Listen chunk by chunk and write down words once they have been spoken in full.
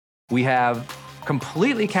we have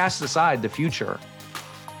completely cast aside the future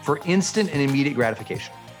for instant and immediate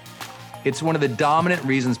gratification. It's one of the dominant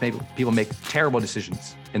reasons people make terrible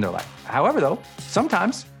decisions in their life. However, though,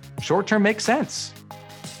 sometimes short-term makes sense,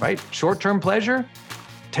 right? Short-term pleasure,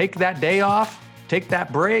 take that day off, take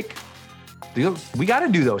that break. We got to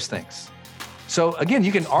do those things. So again,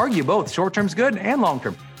 you can argue both short-term's good and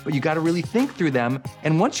long-term, but you got to really think through them.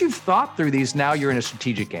 And once you've thought through these, now you're in a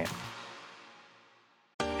strategic game.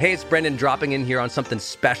 Hey, it's Brendan dropping in here on something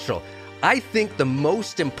special. I think the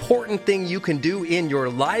most important thing you can do in your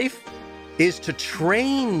life is to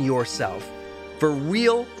train yourself for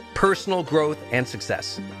real personal growth and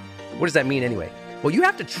success. What does that mean anyway? Well, you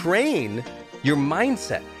have to train your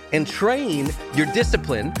mindset and train your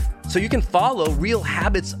discipline so you can follow real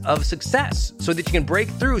habits of success, so that you can break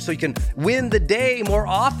through, so you can win the day more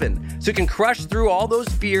often, so you can crush through all those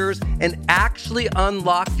fears and actually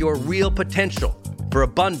unlock your real potential for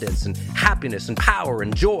abundance and happiness and power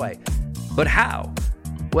and joy. But how?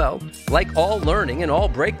 Well, like all learning and all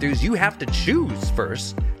breakthroughs, you have to choose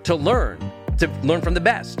first to learn from the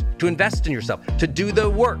best, to invest in yourself, to do the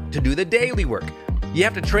work, to do the daily work. You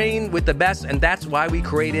have to train with the best, and that's why we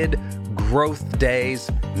created Growth Days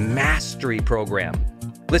Mastery Program.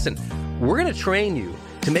 Listen, we're going to train you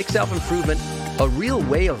to make self-improvement a real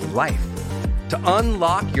way of life, to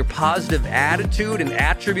unlock your positive attitude and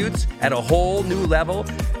attributes at a whole new level,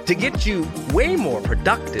 to get you way more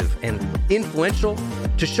productive and influential,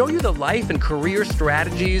 to show you the life and career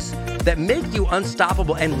strategies that make you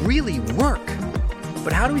unstoppable and really work.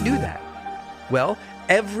 But how do we do that? Well,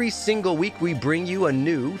 every single week we bring you a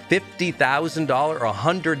new $50,000 or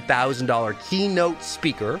 $100,000 keynote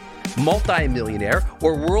speaker, multimillionaire,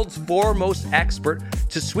 or world's foremost expert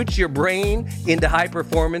to switch your brain into high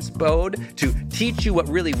performance mode, to teach you what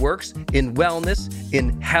really works in wellness,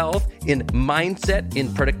 in health, in mindset,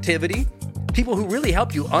 in productivity. People who really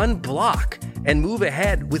help you unblock and move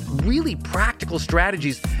ahead with really practical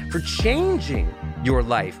strategies for changing your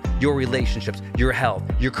life, your relationships, your health,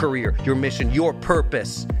 your career, your mission, your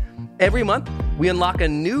purpose. Every month, we unlock a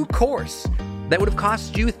new course that would have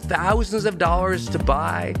cost you thousands of dollars to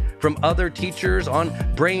buy from other teachers on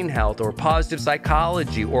brain health or positive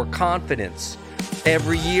psychology or confidence.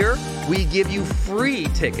 Every year, we give you free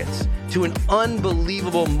tickets to an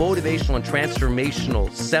unbelievable motivational and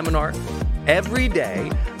transformational seminar. Every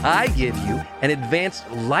day, I give you an advanced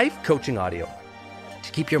life coaching audio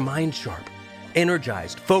to keep your mind sharp,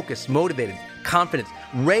 energized, focused, motivated, confident,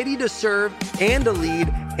 ready to serve and to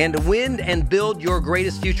lead and to win and build your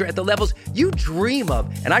greatest future at the levels you dream of.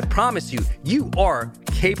 And I promise you, you are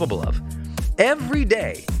capable of. Every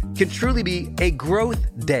day can truly be a growth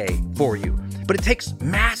day for you. But it takes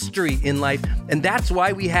mastery in life, and that's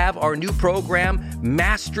why we have our new program,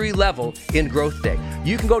 Mastery Level in Growth Day.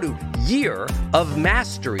 You can go to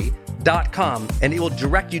yearofmastery.com, and it will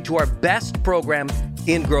direct you to our best program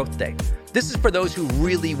in Growth Day. This is for those who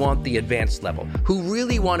really want the advanced level, who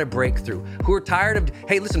really want to break through, who are tired of,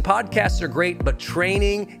 hey, listen, podcasts are great, but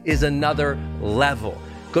training is another level.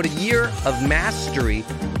 Go to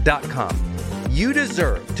yearofmastery.com. You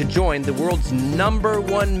deserve to join the world's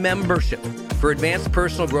 #1 membership for advanced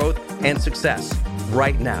personal growth and success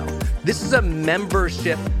right now. This is a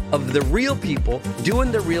membership of the real people doing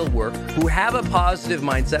the real work, who have a positive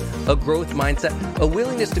mindset, a growth mindset, a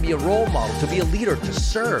willingness to be a role model, to be a leader, to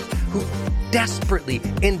serve, who desperately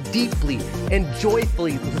and deeply and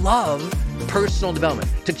joyfully love personal development,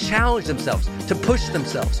 to challenge themselves, to push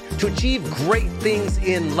themselves, to achieve great things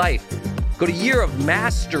in life. Go to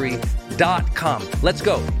yearofmastery.com. Let's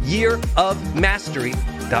go.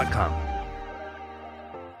 yearofmastery.com.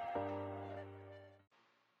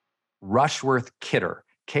 Rushworth Kidder,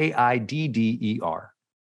 Kidder. He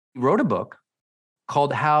wrote a book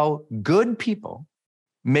called How Good People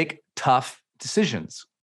Make Tough Decisions.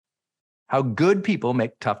 How Good People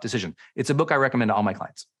Make Tough Decisions. It's a book I recommend to all my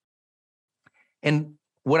clients. And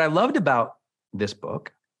what I loved about this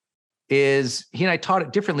book is he and I taught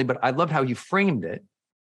it differently, but I loved how he framed it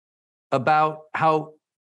about how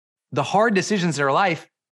the hard decisions in our life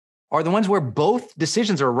are the ones where both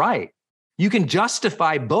decisions are right. You can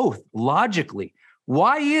justify both logically.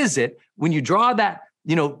 Why is it when you draw that,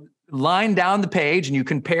 line down the page and you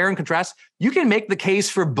compare and contrast, you can make the case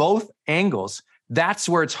for both angles. That's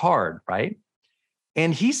where it's hard, right?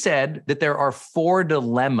 And he said that there are 4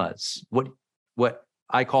 dilemmas, what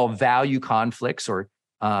I call value conflicts, or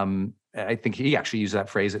I think he actually used that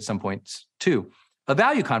phrase at some points too. A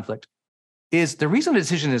value conflict is the reason a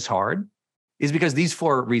decision is hard is because these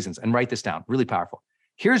 4 reasons, and write this down, really powerful.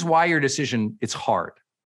 Here's why your decision is hard.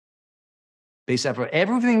 Based off of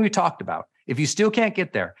everything we talked about, if you still can't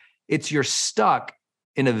get there, It's you're stuck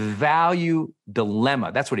in a value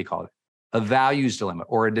dilemma. That's what he called it, a values dilemma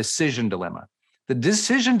or a decision dilemma. The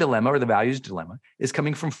decision dilemma or the values dilemma is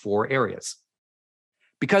coming from 4 areas.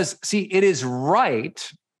 Because, see, it is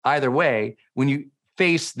right either way when you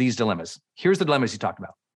face these dilemmas. Here's the dilemmas he talked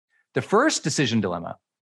about. The first decision dilemma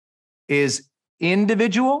is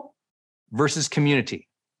individual versus community.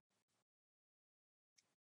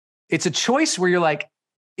 It's a choice where you're like,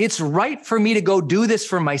 it's right for me to go do this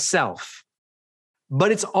for myself,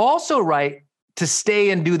 but it's also right to stay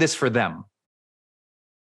and do this for them,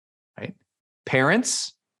 right?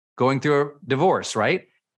 Parents going through a divorce, right?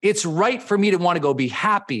 It's right for me to want to go be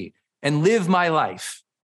happy and live my life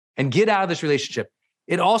and get out of this relationship.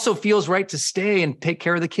 It also feels right to stay and take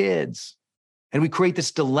care of the kids. And we create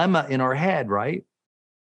this dilemma in our head, right?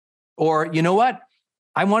 Or, you know what?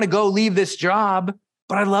 I want to go leave this job,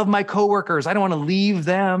 but I love my coworkers. I don't want to leave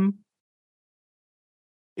them.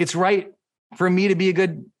 It's right for me to be a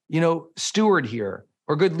good, steward here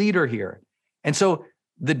or good leader here. And so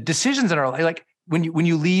the decisions in our life, like when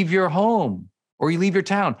you leave your home or you leave your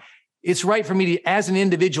town, it's right for me to, as an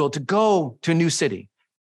individual, to go to a new city.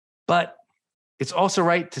 But it's also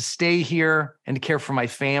right to stay here and to care for my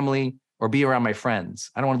family or be around my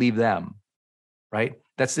friends. I don't want to leave them, right?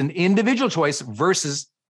 That's an individual choice versus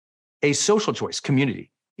a social choice,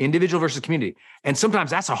 community, individual versus community. And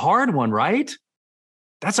sometimes that's a hard one, right?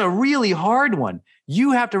 That's a really hard one.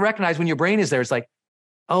 You have to recognize when your brain is there, it's like,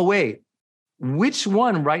 oh, wait, which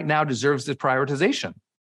one right now deserves the prioritization?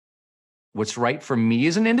 What's right for me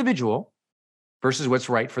as an individual versus what's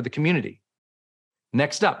right for the community.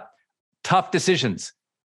 Next up, tough decisions.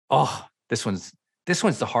 Oh, this one's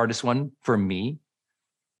the hardest one for me.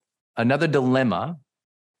 Another dilemma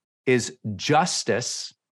is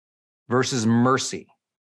justice versus mercy.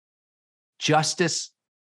 Justice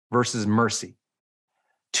versus mercy.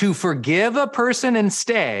 To forgive a person and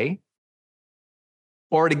stay,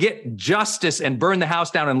 or to get justice and burn the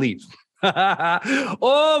house down and leave.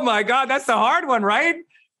 Oh my God, that's the hard one, right?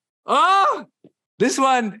 Oh, this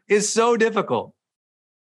one is so difficult.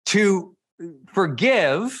 To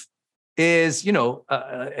forgive is,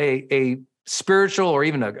 a spiritual or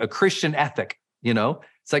even a Christian ethic,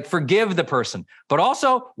 It's like forgive the person, but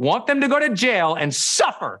also want them to go to jail and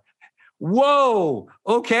suffer. Whoa,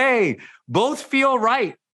 okay, both feel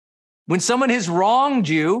right. When someone has wronged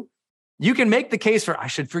you, you can make the case for, I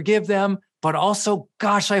should forgive them, but also,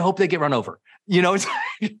 gosh, I hope they get run over. It's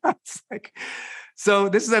like, so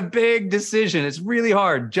this is a big decision. It's really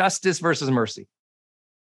hard. Justice versus mercy.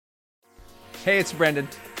 Hey, it's Brendon.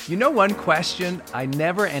 One question I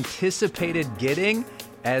never anticipated getting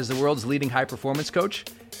as the world's leading high-performance coach?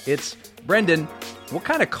 It's, Brendon, what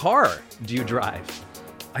kind of car do you drive?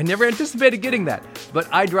 I never anticipated getting that, but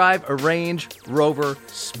I drive a Range Rover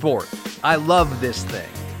Sport. I love this thing.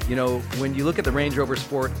 When you look at the Range Rover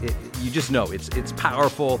Sport, you just know it's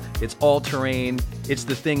powerful, it's all-terrain, it's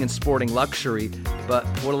the thing in sporting luxury. But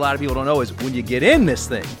what a lot of people don't know is when you get in this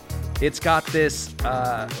thing, it's got this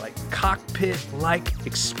cockpit-like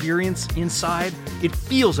experience inside. It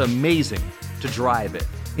feels amazing to drive it.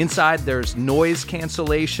 Inside, there's noise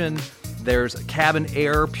cancellation, there's cabin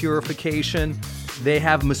air purification. They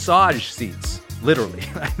have massage seats, literally.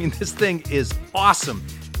 I mean, this thing is awesome.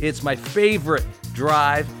 It's my favorite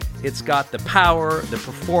drive. It's got the power, the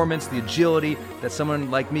performance, the agility that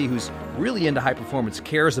someone like me who's really into high performance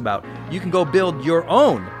cares about. You can go build your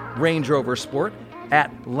own Range Rover Sport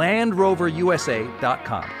at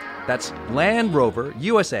LandRoverUSA.com. That's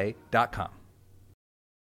LandRoverUSA.com.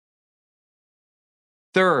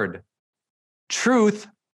 Third, truth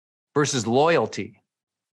versus loyalty.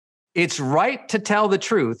 It's right to tell the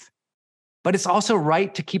truth, but it's also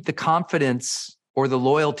right to keep the confidence or the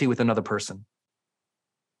loyalty with another person.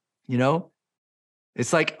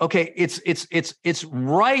 It's like, okay, it's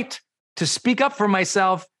right to speak up for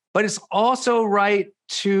myself, but it's also right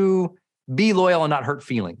to be loyal and not hurt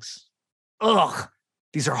feelings. Ugh,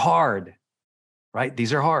 these are hard, right?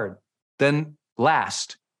 These are hard. Then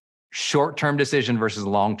last, short-term decision versus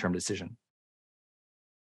long-term decision.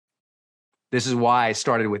 This is why I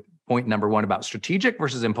started with point number 1 about strategic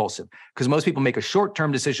versus impulsive, because most people make a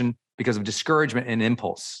short-term decision because of discouragement and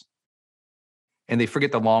impulse, and they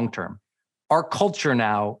forget the long-term. Our culture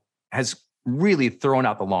now has really thrown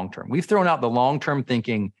out the long-term. We've thrown out the long-term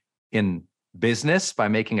thinking in business by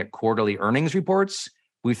making it quarterly earnings reports.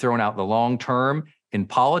 We've thrown out the long-term in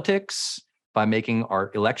politics by making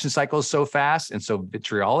our election cycles so fast and so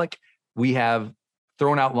vitriolic. We have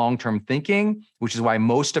thrown out long-term thinking, which is why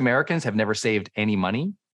most Americans have never saved any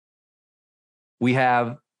money. We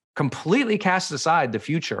have completely cast aside the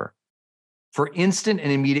future for instant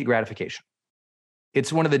and immediate gratification.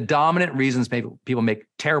 It's one of the dominant reasons people make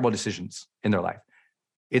terrible decisions in their life.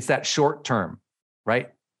 It's that short term, right?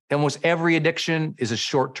 Almost every addiction is a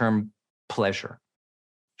short-term pleasure,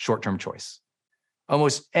 short-term choice.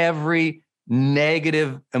 Almost every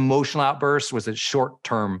negative emotional outburst was a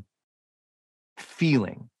short-term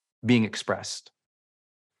feeling being expressed.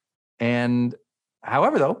 And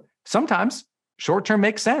however, though, sometimes short-term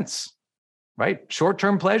makes sense, right?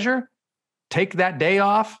 Short-term pleasure, take that day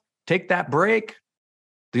off, take that break.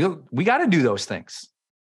 We got to do those things.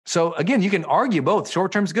 So again, you can argue both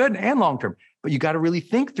short-term's good and long-term, but you got to really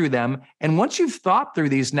think through them. And once you've thought through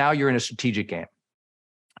these, now you're in a strategic game.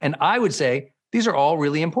 And I would say these are all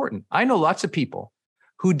really important. I know lots of people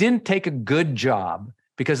who didn't take a good job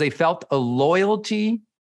because they felt a loyalty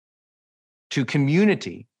to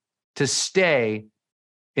community to stay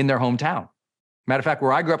in their hometown. Matter of fact,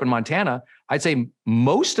 where I grew up in Montana, I'd say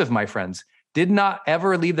most of my friends did not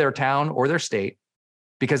ever leave their town or their state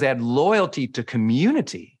because they had loyalty to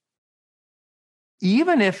community,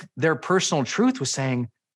 even if their personal truth was saying,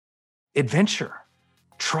 adventure,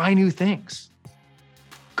 try new things,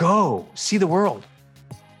 go see the world.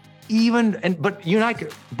 But you and I,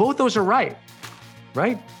 both those are right?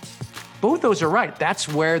 Both those are right. That's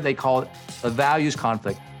where they call it a values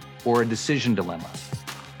conflict or a decision dilemma.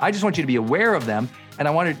 I just want you to be aware of them. And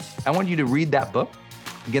I want you to read that book.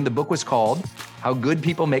 Again, the book was called How Good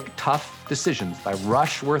People Make Tough Decisions by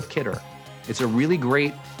Rushworth Kidder. It's a really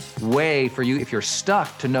great way for you, if you're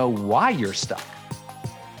stuck, to know why you're stuck,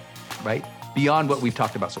 right? Beyond what we've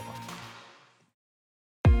talked about so far.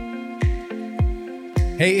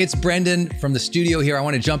 Hey, it's Brendan from the studio here. I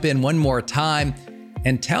want to jump in one more time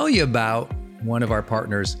and tell you about one of our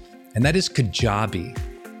partners, and that is Kajabi.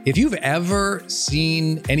 If you've ever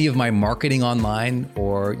seen any of my marketing online,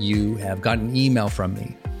 or you have gotten an email from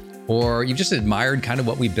me, or you've just admired kind of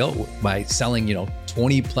what we built by selling,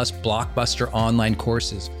 20 plus blockbuster online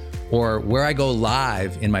courses, or where I go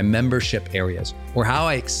live in my membership areas, or how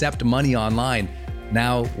I accept money online,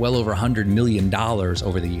 now well over $100 million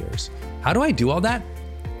over the years. How do I do all that?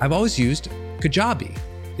 I've always used Kajabi.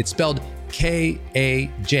 It's spelled Kajabi.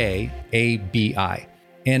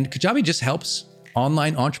 And Kajabi just helps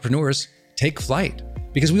online entrepreneurs take flight,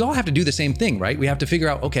 because we all have to do the same thing, right? We have to figure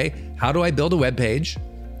out, okay, how do I build a web page?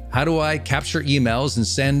 How do I capture emails and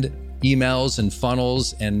send emails and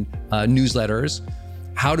funnels and newsletters?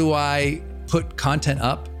 How do I put content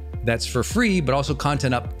up that's for free, but also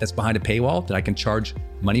content up that's behind a paywall that I can charge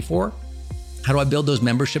money for? How do I build those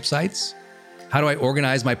membership sites? How do I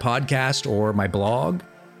organize my podcast or my blog?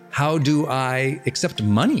 How do I accept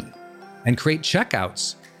money and create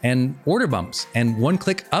checkouts and order bumps and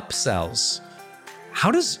one-click upsells?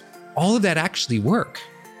 How does all of that actually work?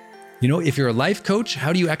 If you're a life coach,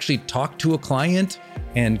 how do you actually talk to a client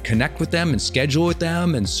and connect with them and schedule with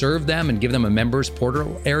them and serve them and give them a members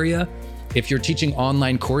portal area? If you're teaching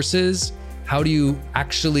online courses, how do you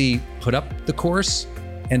actually put up the course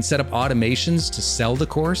and set up automations to sell the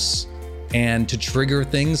course and to trigger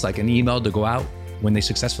things like an email to go out when they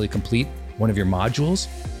successfully complete one of your modules?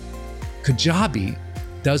 Kajabi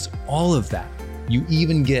does all of that. You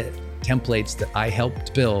even get templates that I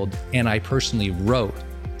helped build and I personally wrote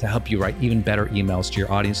to help you write even better emails to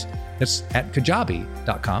your audience. That's at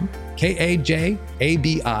kajabi.com, Kajabi.com.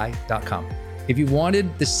 If you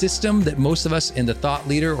wanted the system that most of us in the thought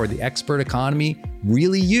leader or the expert economy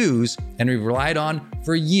really use and we've relied on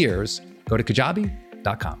for years, go to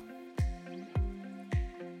kajabi.com.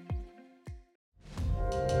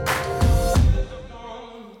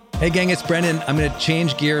 Hey gang, it's Brendan. I'm going to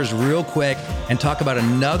change gears real quick and talk about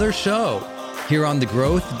another show here on the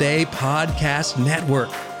Growth Day Podcast Network.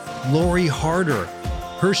 Lori Harder.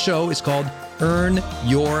 Her show is called Earn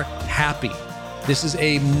Your Happy. This is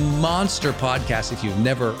a monster podcast if you've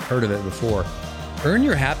never heard of it before. Earn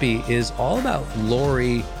Your Happy is all about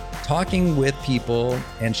Lori talking with people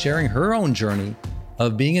and sharing her own journey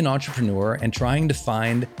of being an entrepreneur and trying to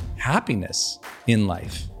find happiness in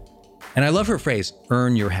life. And I love her phrase,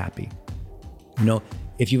 earn your happy.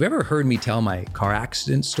 If you've ever heard me tell my car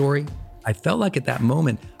accident story, I felt like at that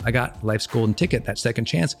moment, I got life's golden ticket, that second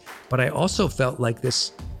chance, but I also felt like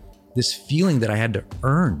this feeling that I had to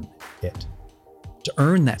earn it, to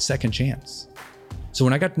earn that second chance. So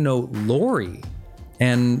when I got to know Lori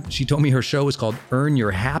and she told me her show was called Earn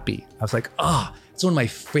Your Happy, I was like, it's one of my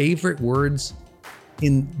favorite words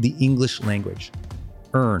in the English language,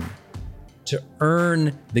 earn. To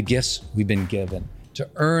earn the gifts we've been given, to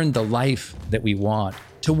earn the life that we want,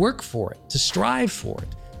 to work for it, to strive for it.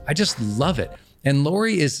 I just love it. And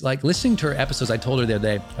Lori is like, listening to her episodes, I told her the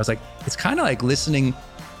other day, I was like, it's kind of like listening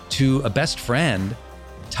to a best friend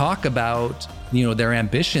talk about, their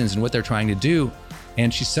ambitions and what they're trying to do.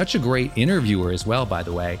 And she's such a great interviewer as well, by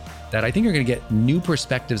the way, that I think you're going to get new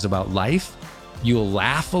perspectives about life. You'll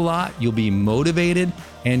laugh a lot, you'll be motivated,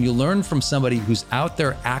 and you'll learn from somebody who's out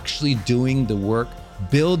there actually doing the work,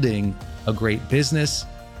 building a great business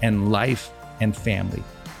and life and family.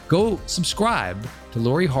 Go subscribe to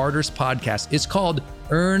Lori Harder's podcast. It's called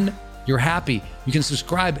Earn Your Happy. You can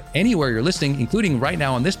subscribe anywhere you're listening, including right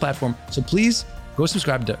now on this platform. So please go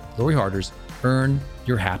subscribe to Lori Harder's Earn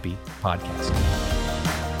Your Happy podcast.